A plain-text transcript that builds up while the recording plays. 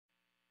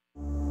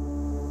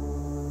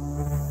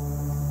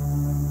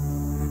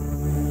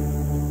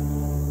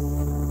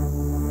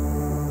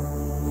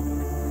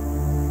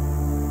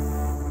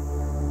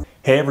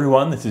Hey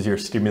everyone, this is your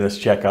stimulus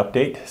check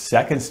update,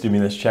 second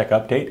stimulus check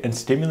update, and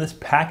stimulus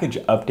package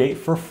update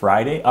for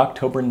Friday,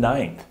 October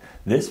 9th.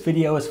 This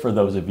video is for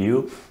those of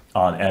you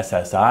on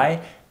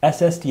SSI,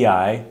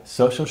 SSDI,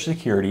 Social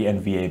Security, and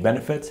VA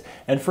benefits,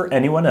 and for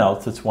anyone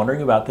else that's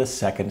wondering about the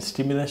second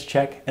stimulus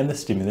check and the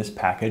stimulus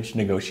package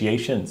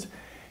negotiations.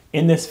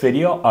 In this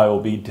video, I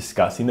will be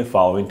discussing the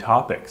following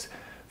topics.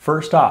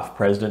 First off,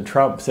 President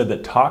Trump said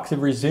that talks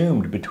have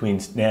resumed between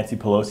Nancy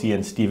Pelosi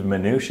and Stephen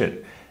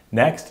Mnuchin.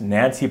 Next,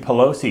 Nancy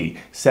Pelosi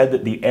said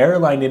that the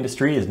airline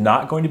industry is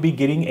not going to be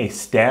getting a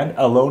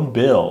standalone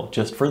bill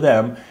just for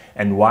them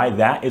and why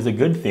that is a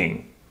good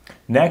thing.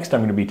 Next, I'm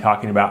going to be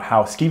talking about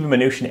how Stephen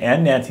Mnuchin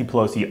and Nancy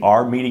Pelosi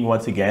are meeting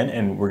once again,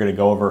 and we're going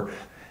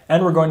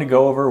to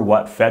go over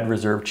what Fed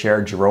Reserve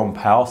Chair Jerome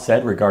Powell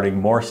said regarding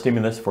more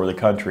stimulus for the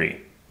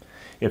country.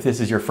 If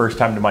this is your first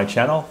time to my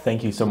channel,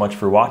 thank you so much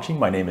for watching.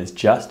 My name is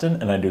Justin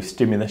and I do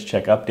stimulus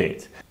check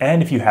updates.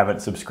 And if you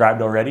haven't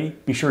subscribed already,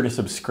 be sure to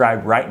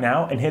subscribe right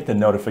now and hit the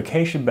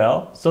notification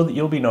bell so that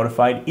you'll be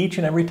notified each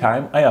and every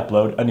time I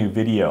upload a new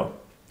video.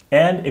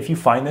 And if you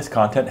find this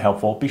content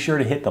helpful, be sure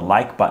to hit the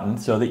like button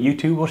so that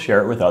YouTube will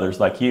share it with others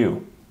like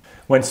you.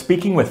 When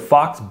speaking with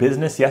Fox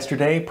Business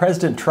yesterday,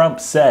 President Trump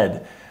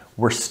said,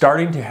 "We're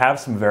starting to have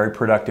some very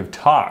productive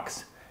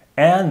talks,"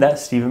 and that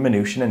Stephen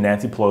Mnuchin and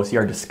Nancy Pelosi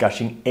are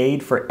discussing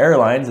aid for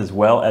airlines as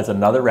well as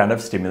another round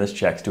of stimulus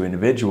checks to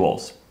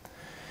individuals.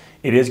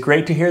 It is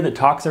great to hear that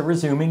talks are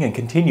resuming and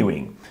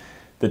continuing.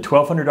 The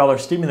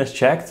 $1,200 stimulus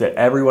checks that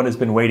everyone has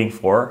been waiting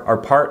for are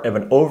part of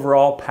an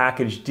overall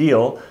package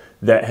deal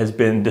that has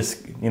been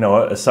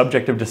a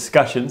subject of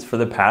discussions for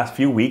the past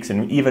few weeks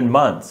and even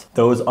months.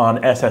 Those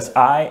on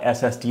SSI,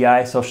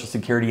 SSDI, Social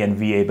Security, and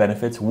VA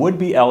benefits would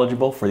be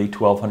eligible for the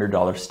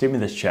 $1,200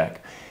 stimulus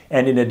check.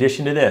 And in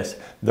addition to this,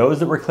 those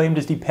that were claimed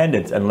as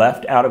dependents and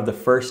left out of the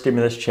first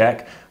stimulus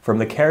check from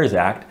the CARES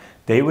Act,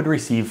 they would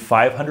receive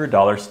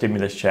 $500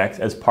 stimulus checks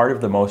as part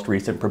of the most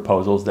recent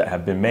proposals that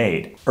have been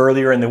made.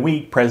 Earlier in the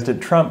week,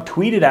 President Trump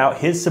tweeted out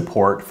his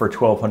support for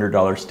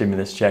 $1,200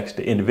 stimulus checks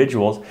to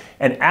individuals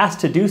and asked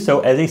to do so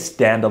as a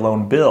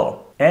standalone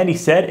bill. And he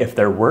said if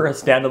there were a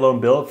standalone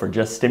bill for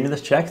just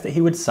stimulus checks, that he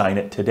would sign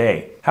it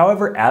today.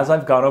 However, as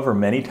I've gone over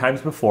many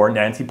times before,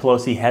 Nancy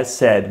Pelosi has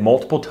said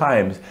multiple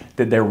times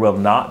that there will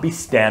not be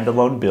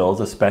standalone bills,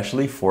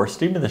 especially for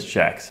stimulus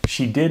checks.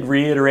 She did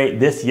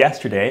reiterate this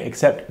yesterday,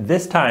 except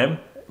this time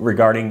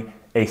regarding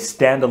a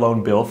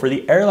standalone bill for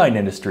the airline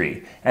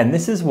industry. And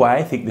this is why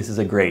I think this is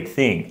a great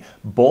thing.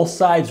 Both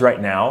sides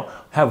right now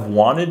have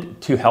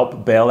wanted to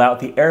help bail out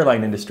the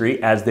airline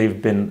industry as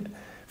they've been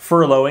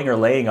furloughing or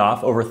laying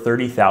off over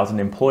 30,000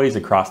 employees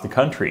across the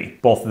country.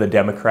 Both the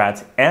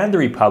Democrats and the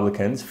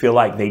Republicans feel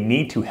like they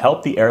need to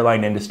help the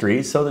airline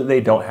industry so that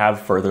they don't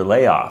have further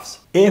layoffs.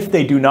 If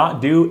they do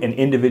not do an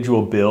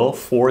individual bill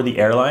for the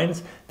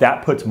airlines,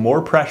 that puts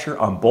more pressure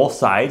on both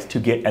sides to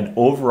get an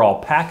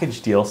overall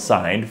package deal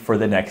signed for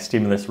the next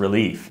stimulus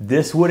relief.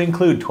 This would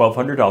include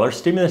 $1,200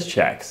 stimulus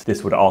checks.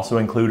 This would also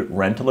include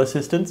rental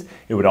assistance.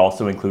 It would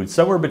also include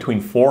somewhere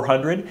between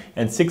 $400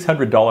 and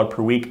 $600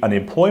 per week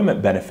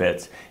unemployment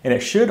benefits. And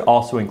it should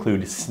also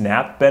include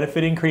SNAP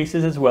benefit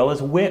increases as well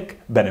as WIC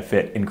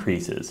benefit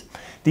increases.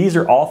 These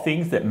are all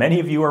things that many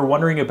of you are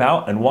wondering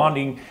about and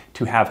wanting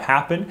to have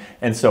happen.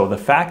 And so the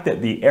fact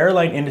that the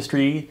airline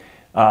industry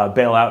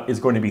bailout is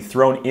going to be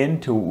thrown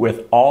into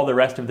with all the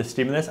rest of the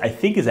stimulus, I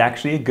think is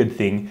actually a good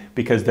thing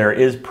because there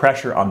is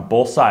pressure on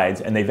both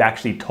sides, and they've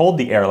actually told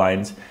the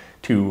airlines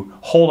to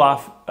hold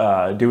off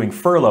doing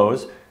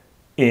furloughs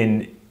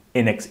in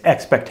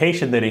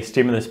expectation that a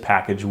stimulus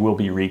package will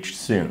be reached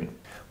soon.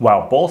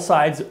 While both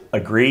sides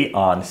agree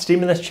on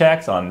stimulus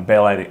checks, on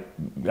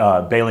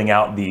bailing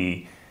out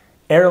the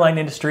airline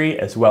industry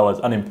as well as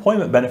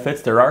unemployment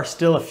benefits, there are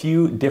still a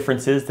few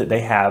differences that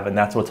they have, and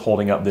that's what's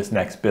holding up this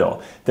next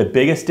bill. The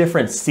biggest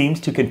difference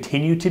seems to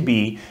continue to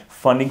be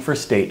funding for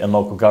state and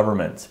local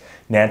governments.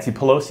 Nancy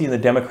Pelosi and the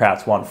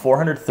Democrats want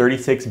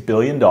 $436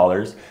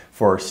 billion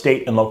for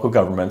state and local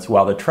governments,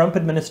 while the Trump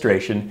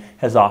administration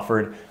has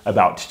offered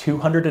about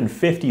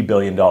 $250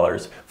 billion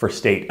for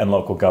state and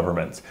local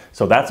governments.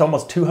 So that's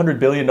almost $200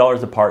 billion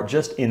apart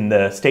just in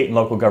the state and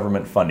local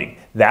government funding.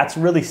 That's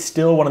really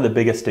still one of the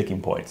biggest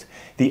sticking points.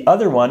 The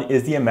other one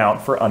is the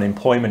amount for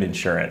unemployment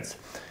insurance.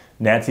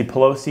 Nancy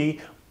Pelosi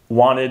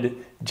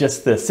wanted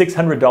just the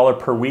 $600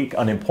 per week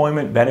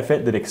unemployment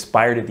benefit that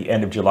expired at the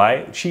end of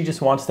July. She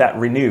just wants that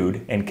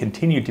renewed and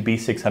continued to be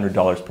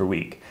 $600 per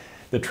week.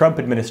 The Trump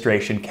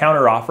administration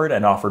counteroffered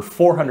and offered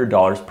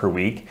 $400 per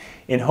week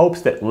in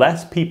hopes that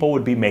less people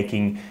would be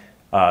making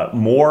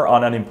more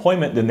on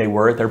unemployment than they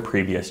were at their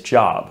previous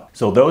job.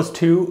 So those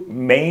two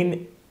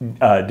main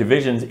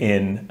divisions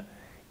in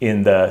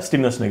the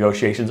stimulus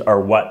negotiations are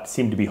what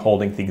seem to be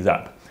holding things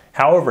up.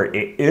 However,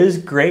 it is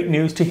great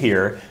news to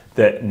hear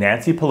that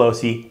Nancy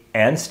Pelosi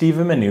and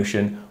Stephen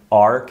Mnuchin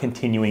are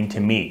continuing to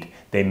meet.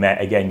 They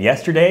met again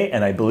yesterday,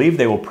 and I believe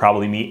they will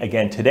probably meet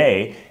again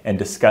today and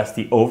discuss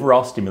the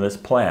overall stimulus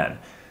plan.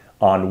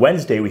 On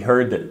Wednesday, we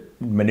heard that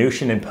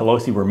Mnuchin and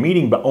Pelosi were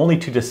meeting, but only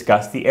to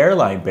discuss the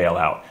airline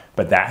bailout.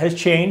 But that has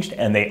changed,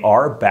 and they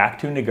are back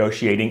to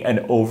negotiating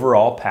an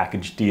overall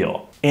package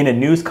deal. In a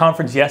news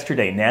conference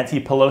yesterday, Nancy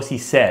Pelosi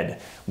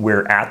said,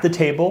 "We're at the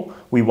table.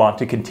 We want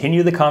to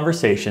continue the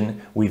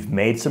conversation. We've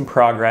made some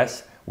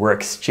progress. We're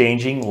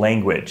exchanging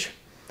language."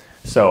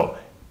 So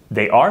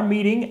they are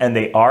meeting, and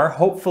they are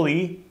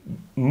hopefully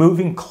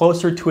moving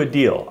closer to a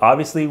deal.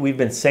 Obviously, we've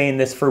been saying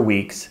this for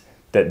weeks,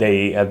 that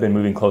they have been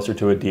moving closer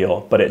to a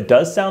deal, but it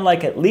does sound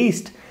like at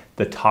least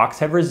the talks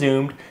have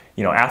resumed.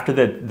 You know, after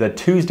the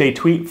Tuesday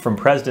tweet from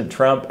President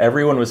Trump,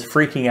 everyone was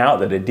freaking out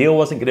that a deal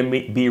wasn't going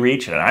to be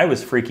reached, and I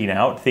was freaking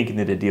out thinking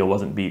that a deal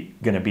wasn't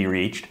going to be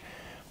reached.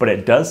 But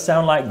it does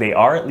sound like they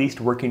are at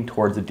least working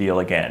towards a deal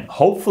again.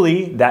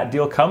 Hopefully that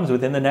deal comes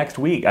within the next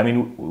week. I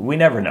mean, we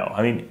never know.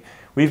 I mean,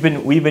 we've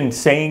been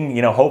saying,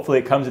 you know, hopefully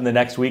it comes in the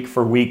next week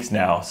for weeks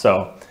now.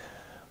 So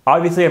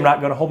obviously I'm not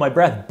going to hold my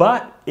breath,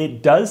 but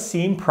it does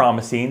seem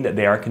promising that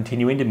they are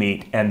continuing to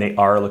meet and they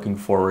are looking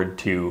forward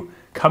to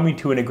coming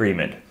to an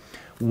agreement.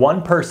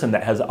 One person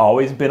that has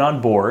always been on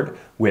board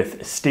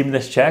with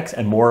stimulus checks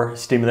and more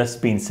stimulus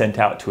being sent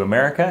out to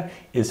America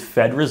is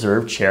Fed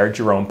Reserve Chair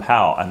Jerome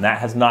Powell, and that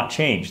has not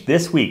changed.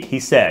 This week, he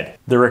said,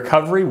 "The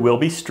recovery will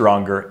be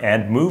stronger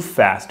and move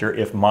faster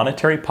if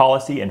monetary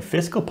policy and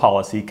fiscal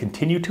policy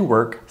continue to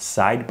work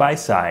side by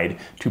side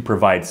to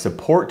provide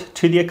support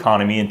to the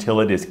economy until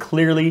it is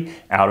clearly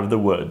out of the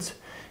woods."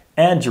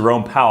 And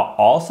Jerome Powell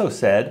also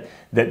said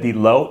that the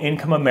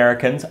low-income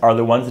Americans are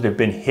the ones that have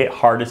been hit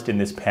hardest in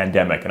this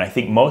pandemic. And I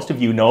think most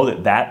of you know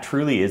that that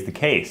truly is the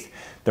case.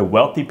 The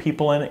wealthy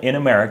people in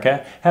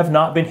America have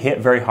not been hit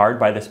very hard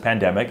by this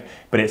pandemic,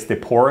 but it's the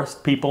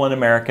poorest people in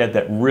America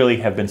that really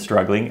have been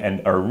struggling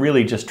and are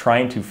really just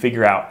trying to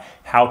figure out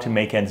how to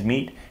make ends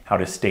meet, how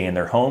to stay in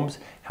their homes,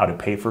 how to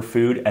pay for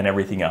food and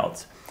everything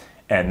else.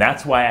 And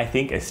that's why I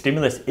think a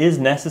stimulus is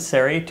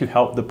necessary to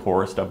help the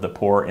poorest of the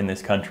poor in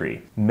this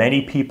country.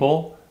 Many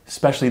people,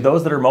 especially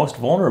those that are most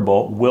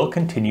vulnerable, will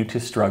continue to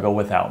struggle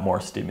without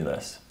more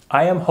stimulus.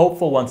 I am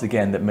hopeful once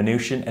again that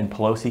Mnuchin and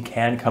Pelosi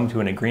can come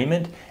to an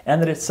agreement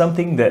and that it's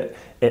something that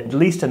at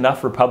least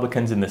enough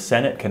Republicans in the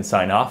Senate can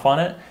sign off on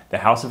it. The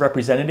House of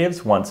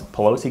Representatives, once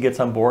Pelosi gets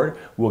on board,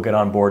 will get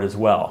on board as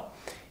well.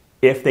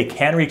 If they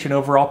can reach an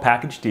overall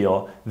package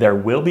deal, there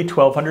will be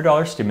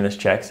 $1,200 stimulus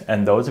checks,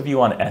 and those of you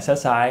on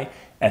SSI,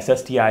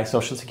 SSDI,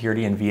 Social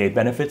Security, and VA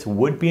benefits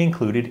would be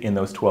included in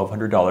those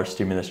 $1,200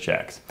 stimulus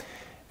checks.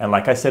 And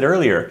like I said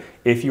earlier,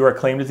 if you are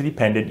claimed as a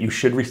dependent, you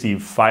should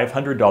receive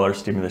 $500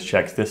 stimulus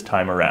checks this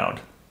time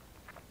around.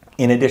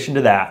 In addition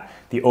to that,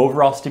 the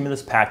overall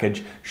stimulus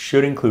package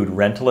should include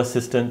rental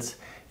assistance.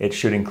 It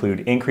should include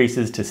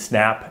increases to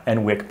SNAP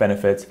and WIC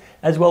benefits,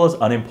 as well as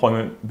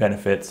unemployment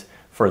benefits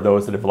for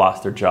those that have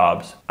lost their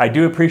jobs. I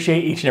do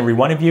appreciate each and every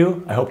one of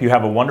you. I hope you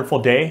have a wonderful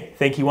day.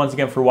 Thank you once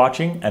again for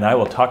watching, and I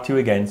will talk to you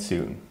again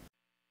soon.